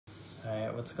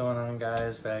Alright, what's going on,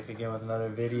 guys? Back again with another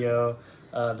video.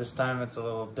 This time it's a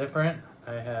little different.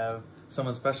 I have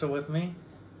someone special with me.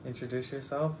 Introduce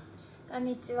yourself.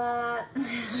 Konnichiwa.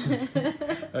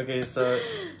 Okay, so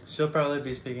she'll probably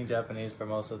be speaking Japanese for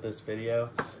most of this video,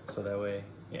 so that way,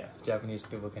 yeah, Japanese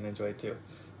people can enjoy too.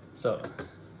 So,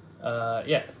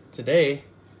 yeah, today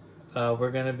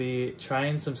we're gonna be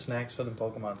trying some snacks for the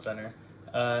Pokemon Center.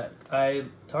 I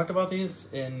talked about these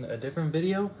in a different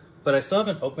video, but I still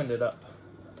haven't opened it up,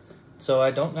 so I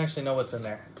don't actually know what's in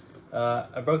there.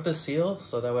 I broke the seal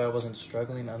so that way I wasn't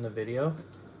struggling on the video,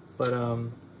 but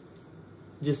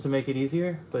just to make it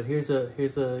easier. But here's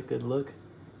a good look.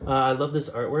 I love this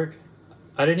artwork.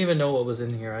 I didn't even know what was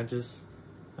in here. I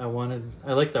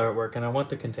like the artwork and I want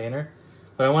the container,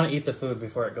 but I want to eat the food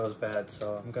before it goes bad,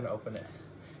 so I'm gonna open it.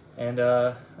 And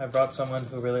I brought someone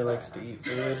who really likes to eat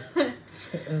food,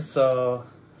 so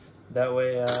that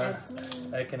way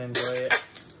I can enjoy it.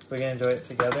 We can enjoy it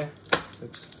together.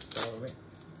 Oops,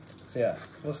 so yeah,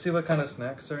 we'll see what kind of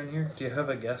snacks are in here. Do you have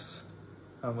a guess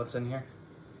on what's in here?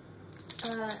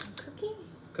 Cookie?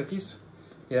 Cookies?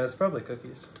 Yeah, it's probably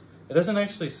cookies. It doesn't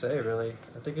actually say, really.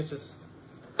 I think it's just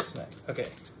a snack. Okay,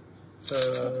 so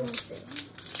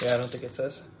yeah, I don't think it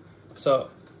says. So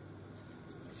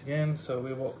again, so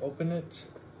we will open it.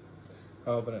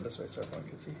 I'll open it this way so everyone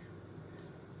can see.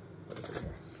 What is it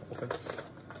here? Open.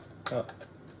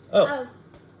 Oh.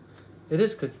 It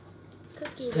is cookie.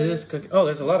 Cookies. It is cookie. Oh,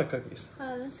 there's a lot of cookies.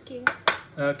 Oh, that's cute.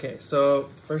 Okay, so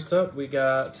first up we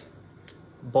got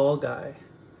Ball Guy.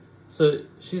 So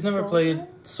she's never played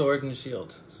Sword and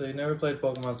Shield. So he never played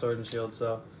Pokemon Sword and Shield,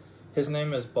 so his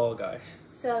name is Ball Guy.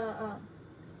 So,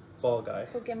 Ball Guy.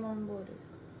 Pokemon Ball.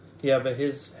 Yeah, but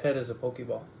his head is a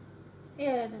Pokeball.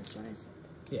 Yeah, that's what I said.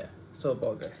 Yeah, so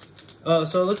Ball Guy.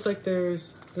 So it looks like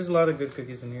there's a lot of good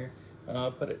cookies in here.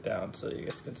 I'll put it down so you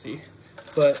guys can see.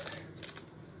 But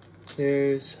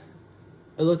it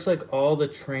looks like all the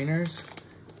trainers.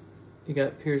 You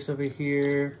got Pierce over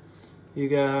here. You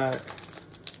got,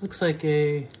 looks like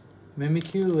a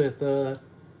Mimikyu with the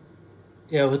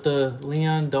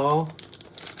Leon doll.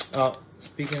 Oh,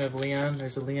 speaking of Leon,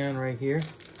 there's a Leon right here.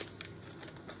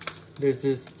 There's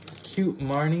this cute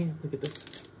Marnie. Look at this.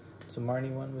 It's a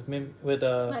Marnie one with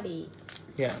Muddy.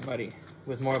 Yeah, Muddy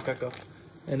with Morpeko.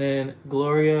 And then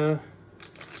Gloria,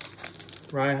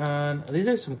 Raihan. These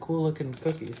are some cool looking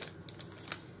cookies.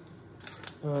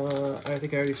 I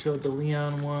think I already showed the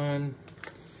Leon one.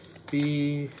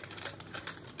 These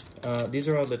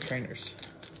are all the trainers.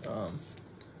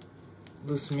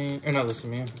 Lusamine, or not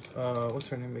Lusamine. What's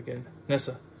her name again?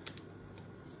 Nessa.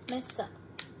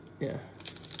 Yeah.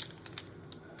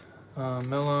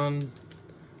 Melon.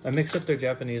 I mix up their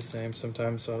Japanese names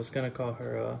sometimes, so I was gonna call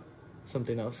her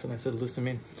something else, and I said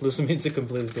Lusamine. Lusamine's a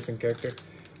completely different character.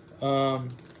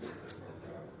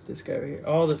 This guy right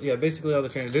here. Basically all the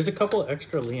trainers. There's a couple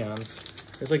extra Leons.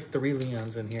 There's like 3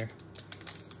 Leons in here.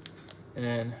 And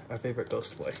then our favorite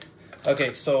Ghost Boy.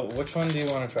 Okay, so which one do you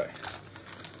want to try?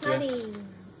 Muddy.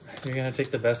 You're gonna take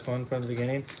the best one from the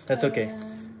beginning? That's okay.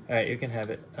 Alright, you can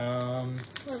have it.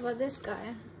 What about this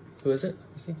guy? Who is it?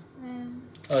 Let's see.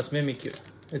 Oh, it's Mimikyu.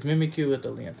 It's Mimikyu with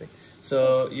the Leon thing.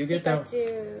 So you get that.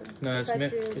 No, it's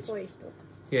Mimikyu.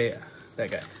 Yeah, that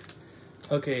guy.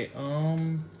 Okay,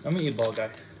 I'm gonna eat Ball Guy.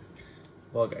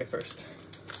 Ball Guy first.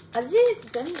 味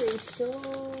全部一緒 You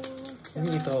can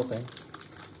eat the whole thing.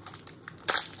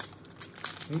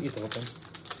 You can eat the whole thing.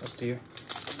 Up to you.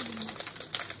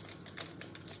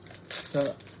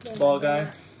 So, Ball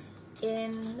Guy.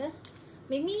 And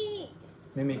Mimikyu.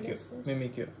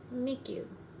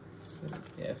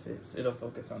 Yeah, if it'll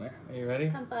focus on there. Are you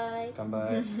ready? Kanpai.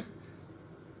 Kanpai.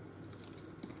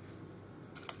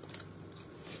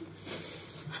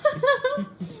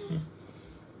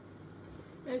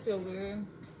 That's so weird.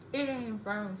 Eating in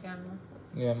front of camera.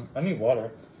 Yeah, I need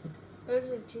water. Where's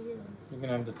the tea? You can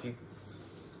have the tea.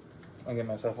 I'll get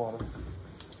myself water.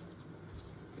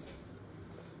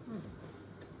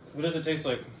 What does it taste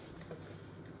like?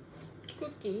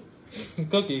 Cookie.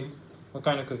 Cookie? What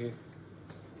kind of cookie?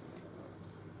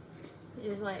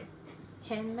 Just like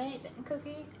handmade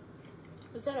cookie.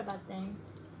 Is that a bad thing?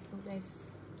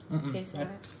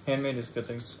 Handmade is good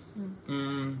things.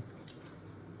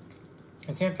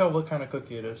 I can't tell what kind of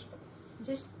cookie it is.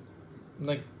 Just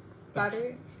like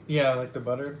butter? Yeah, like the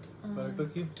butter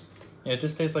cookie. Yeah, it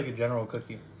just tastes like a general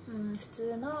cookie. 普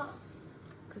通の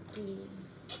クッキー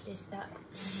でした。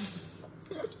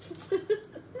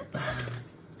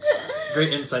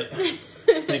Great insight.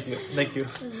 Thank you.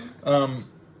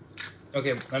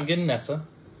 Okay, I'm getting Nessa.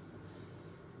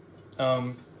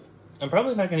 I'm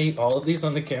probably not gonna eat all of these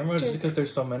on the camera just because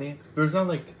there's so many. There's not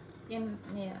like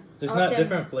Yeah. There's All not them-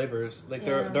 different flavors. Like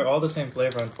Yeah. they're all the same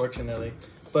flavor, unfortunately.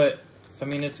 But I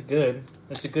mean, it's good.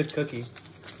 It's a good cookie.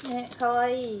 ね、かわ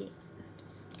いい。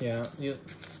 Yeah.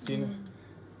 Do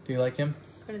you like him?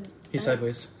 これ He's 誰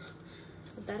sideways.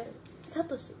 誰サ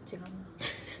トシ違うな。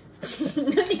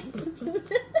何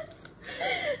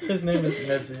His name is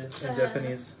Nezu in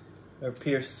Japanese, or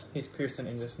Pierce. He's Pierce in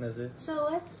English. Nezu.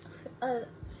 So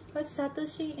what's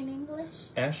Satoshi in English?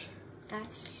 Ash.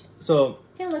 Ash. So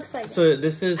He looks like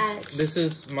this is Ash.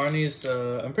 Marnie's.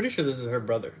 I'm pretty sure this is her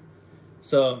brother.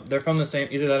 So they're from the same.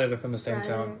 Either that or they're from the same brother.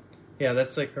 town. Yeah,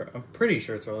 that's like her. I'm pretty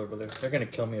sure it's her older brother. They're gonna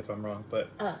kill me if I'm wrong, but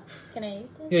Can I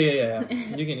eat this? yeah.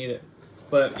 You can eat it.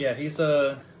 But yeah,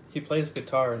 he plays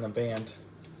guitar in a band.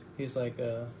 He's like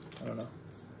I don't know.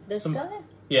 This Some- guy?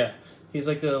 Yeah, he's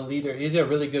like the leader. He's got a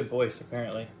really good voice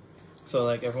apparently. So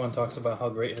like everyone talks about how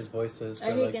great his voice is. For,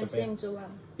 Or he like, can the band. sing too well.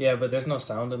 Yeah, but there's no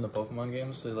sound in the Pokemon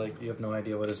games, so like you have no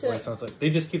idea what his So- voice sounds like. They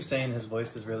just keep saying his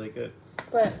voice is really good.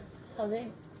 But how they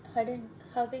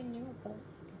knew about it?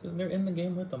 Because they're in the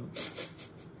game with them.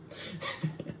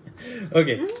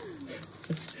 Okay.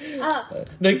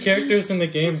 The characters in the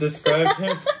game describe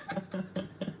him.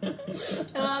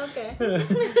 Oh, okay.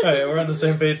 Alright, we're on the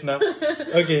same page now.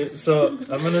 Okay, so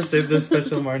I'm gonna save this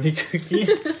special Marnie cookie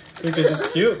because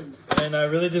it's cute. And I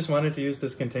really just wanted to use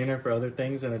this container for other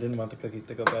things and I didn't want the cookies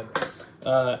to go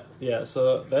bad. Yeah,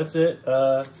 so that's it.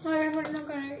 Why am I not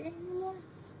gonna eat anymore?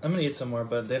 I'm gonna eat some more,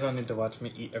 but they don't need to watch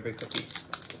me eat every cookie.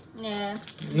 Yeah.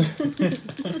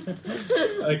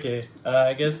 Okay,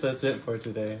 I guess that's it for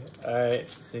today. Alright,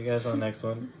 see you guys on the next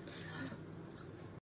one.